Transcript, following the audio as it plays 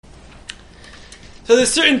So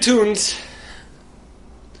there's certain tunes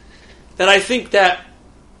that I think that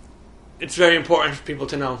it's very important for people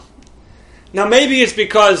to know. Now maybe it's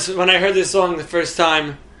because when I heard this song the first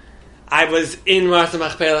time, I was in Martha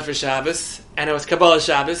Machpelah for Shabbos, and it was Kabbalah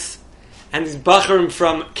Shabbos, and these Bacharim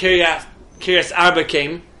from Kiryas Arba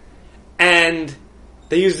came, and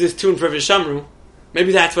they used this tune for Vishomru.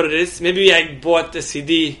 Maybe that's what it is. Maybe I bought the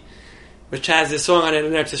CD which has this song on it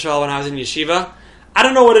in Eretz Yisrael when I was in yeshiva. I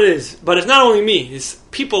don't know what it is, but it's not only me. It's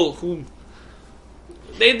people who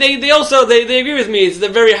they also agree with me. It's the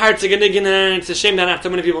very hard to get in, and it's a shame that not so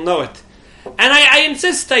many people know it. And I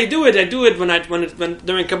insist I do it. I do it when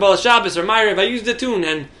during Kabbalah Shabbos or Ma'ariv. I use the tune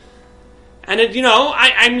and it, you know,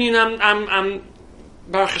 I'm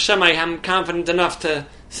Baruch Hashem, I'm confident enough to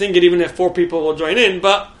sing it even if 4 people will join in.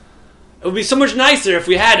 But it would be so much nicer if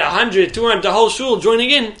we had 100, 200, the whole shul joining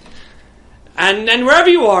in. And wherever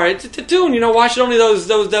you are, it's a tune. You know, why should only those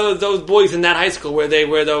boys in that high school where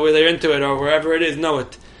they're into it or wherever it is know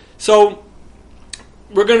it? So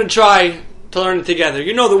we're going to try to learn it together.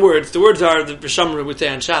 You know the words. The words are the Vishomru we say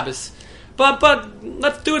on Shabbos. But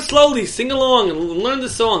let's do it slowly. Sing along and learn the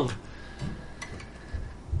song.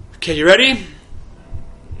 Okay, you ready?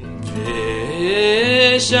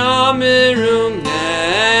 Vishomru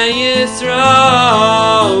Yisrael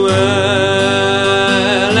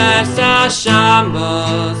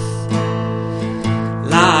Shabbos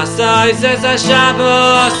Lasai says a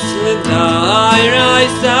Shabbos L'dairai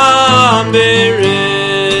Sambiris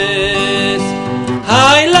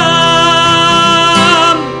Hailam.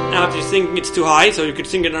 Now if you're singing it's too high, so you could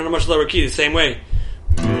sing it on a much lower key the same way.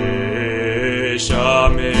 Vishomru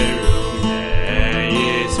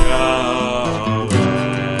Yisrael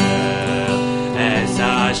Es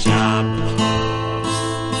HaShabbos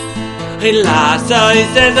Lasai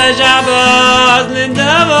says a Shabbos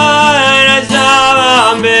L'davai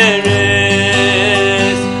Rasam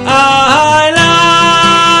Beres Ahlam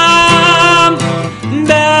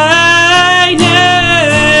Beinei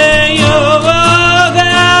Yovavim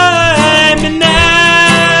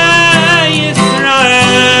B'nei Yisrael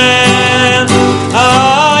I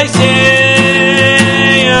say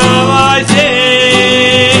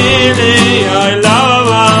I love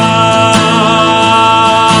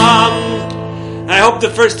the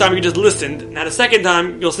first time you just listened. Now the second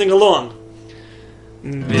time you'll sing along.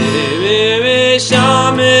 Vishomru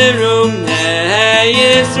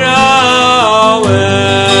Yisrael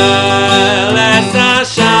Es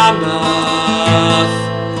HaShabbos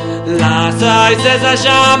Lasai says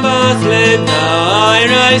HaShabbos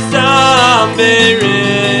L'dairai Sambiris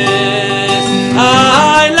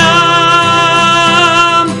Hailam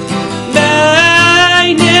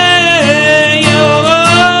Beinei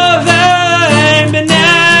Yovavim B'nei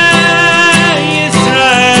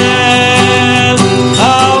Yisrael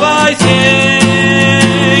Oh I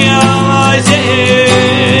say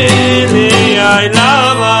I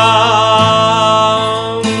love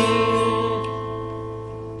him.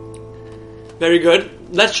 Very good.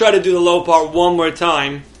 Let's try to do the low part one more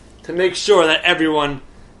time to make sure that everyone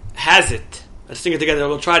has it. Let's sing it together.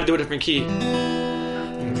 We'll try to do a different key.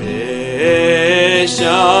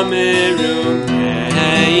 Vishomru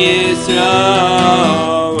Yisrael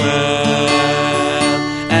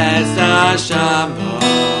Es HaShabbos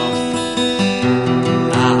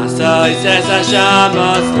Asai says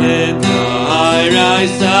HaShabbos L'dairai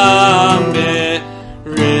Sambiris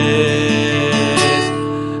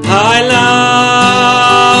Hailam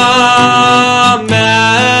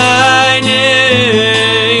Beinei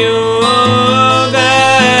Yovavim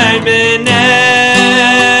B'nei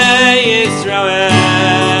Yisrael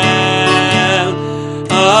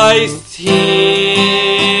I see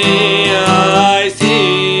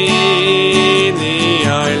the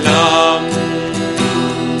Olam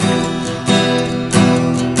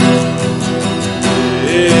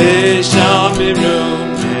Vishomru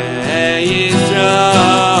Yisrael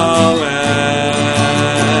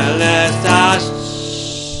Es HaShabbos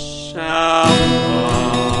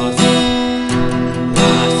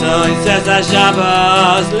Lasai says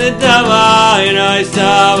HaShabbos L'davai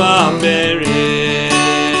Sambiris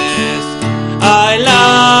Hailam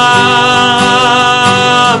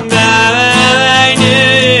Beinei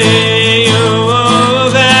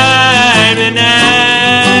Yovavim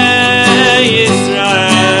B'nei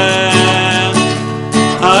Yisrael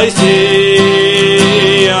I see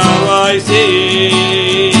the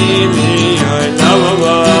I love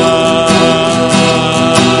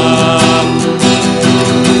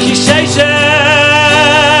Kisheishes.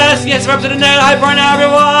 Yes, we're up to the net. High bar now,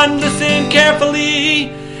 everyone. Listen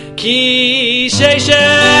carefully. Kisheishes.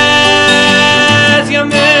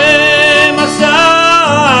 Yamim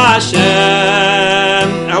Asashem.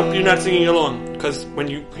 not singing along, because when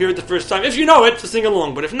you hear it the first time, if you know it, to sing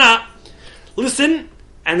along, but if not, listen,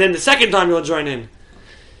 and then the second time you'll join in.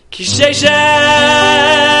 Ki sheishes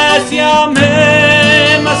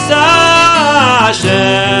yamim asa Hashem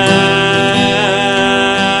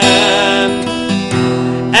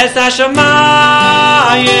es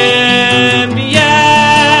hashamayim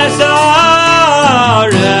b'yesaret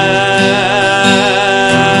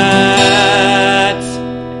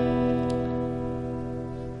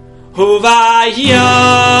huvayay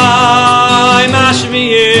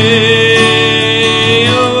mashviyim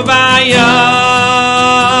huvayay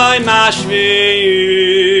mashviyim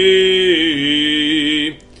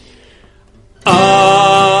ay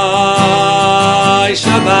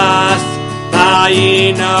Shabbos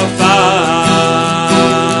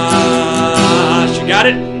ba'inafash. You got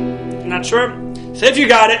it? Not sure? So if you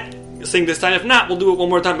got it, you'll sing this time. If not, we'll do it one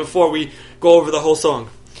more time before we go over the whole song.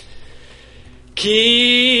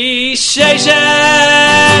 Ki sheishes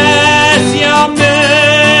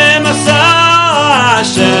yamim asa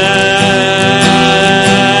Hashem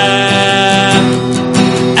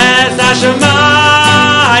es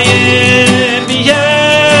hashamayim b'yesaret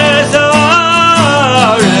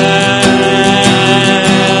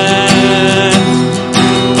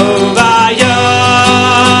uvayay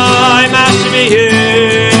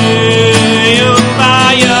mashviyim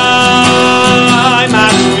uvayay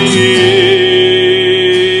mashviyim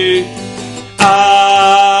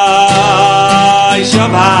ay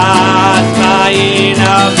Shabbat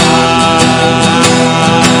ba'inafash.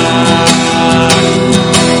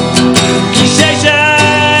 Ki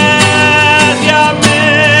sheishes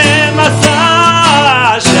yamim asa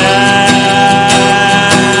Hashem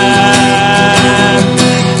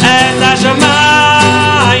es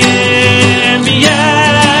hashamayim b'yesaret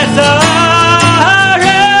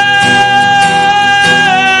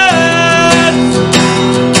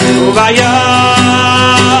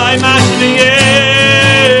uvayay mashviyim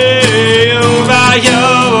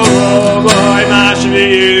uvayay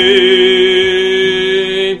mashviyim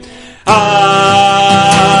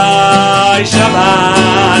ay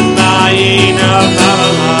Shabbat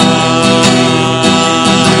ba'inafash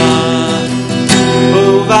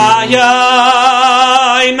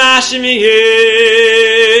uvayay mashviyim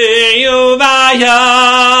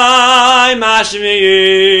uvayay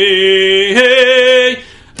mashviyim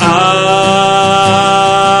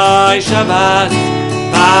ay Shabbat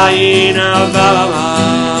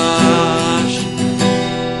ba'inafash.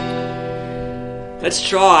 Let's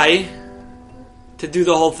try to do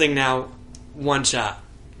the whole thing now, one shot.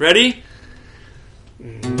 Ready?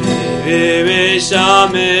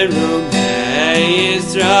 Vishomru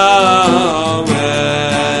Yisrael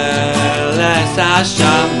es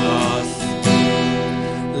Hashabbos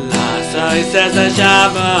Lasoi says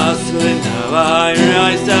Hashabbos V'navai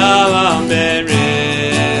roisavam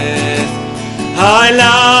beris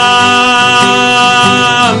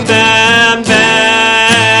Ha'olam ben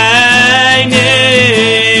beini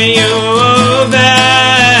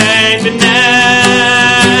uvein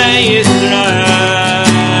b'nei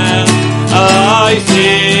Yisrael I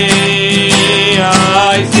see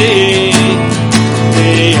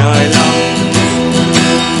the Ha'olam.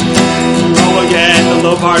 Roll again, the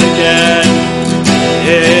low part again.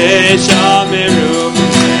 Vishomru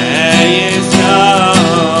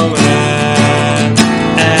Yisrael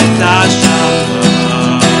es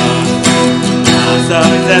Hashabbos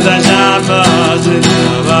Lasoi says Hashabbos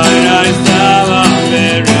v'navai roisavam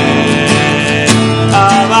beris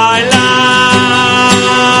Ha'olam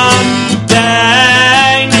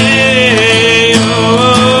beini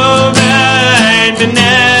uvein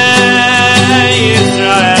b'nei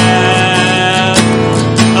Yisrael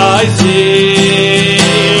I see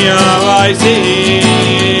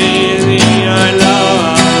the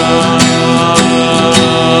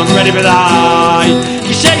Ha'olam. Ready for that?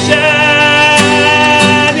 Ki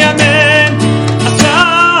sheishes yamim asa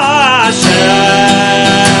Hashem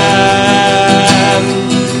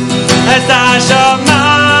es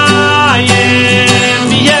hashamayim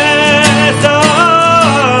b'yesaret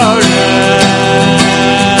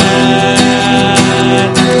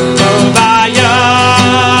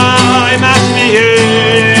uvayay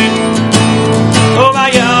mashviyim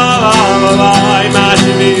uvayay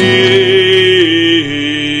mashviyim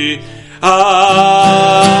ay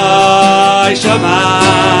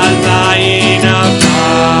Shabbat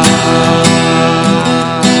ba'inafash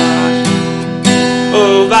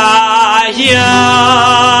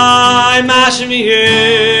uvayay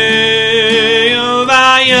mashviyim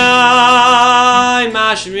uvayay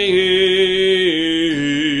mashviyim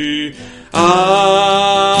ay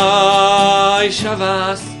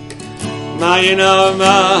Shavas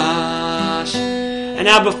And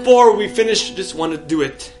now before we finish, just want to do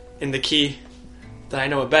it in the key that I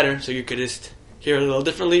know it better, so you could just hear it a little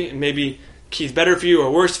differently, and maybe key's better for you or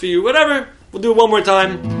worse for you, whatever. We'll do it one more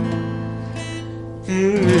time.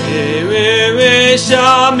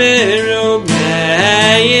 Vishomru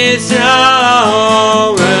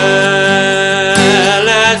Yisrael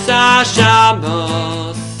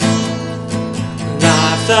Shabbos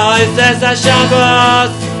La'asos es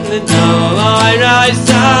Shabbos L'noi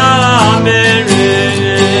Roisa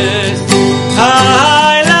Beris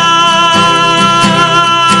Ha'olam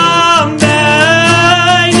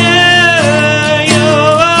B'nei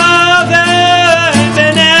Yovel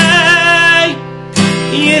B'nei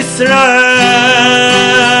Yisrael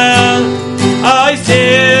I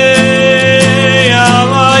see,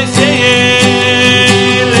 I see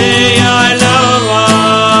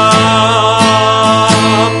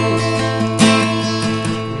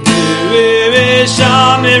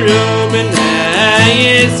Vishomru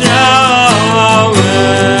Yisrael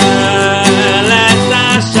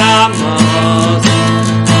Shabbos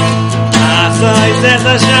Asay Zes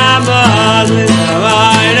Shabbos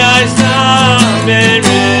L'noi Roisa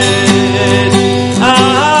Beris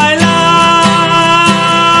Ha'olam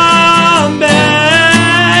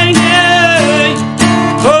B'nei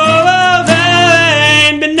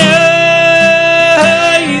Yovel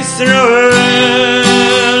B'nei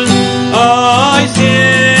Yisrael I see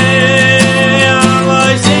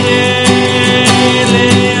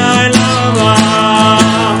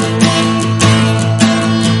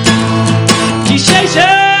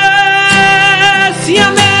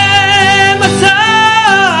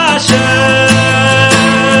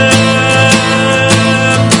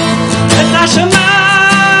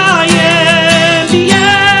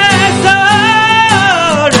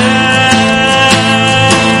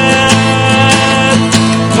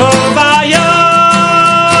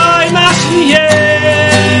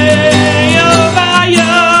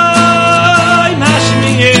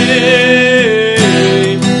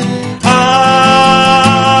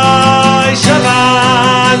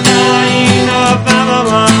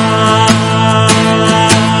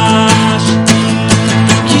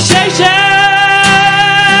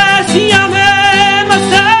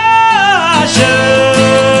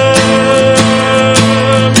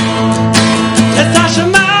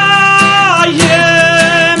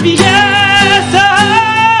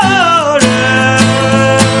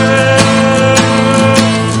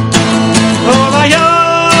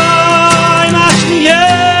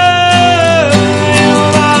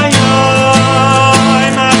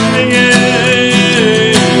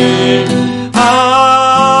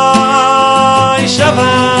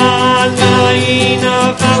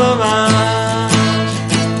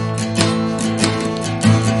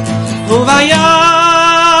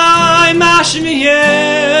Uvayay mashmiyeh,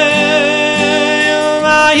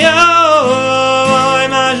 uvayay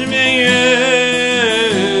mashmiyeh.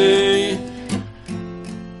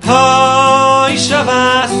 Hoy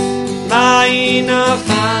Shabbat, ma'ina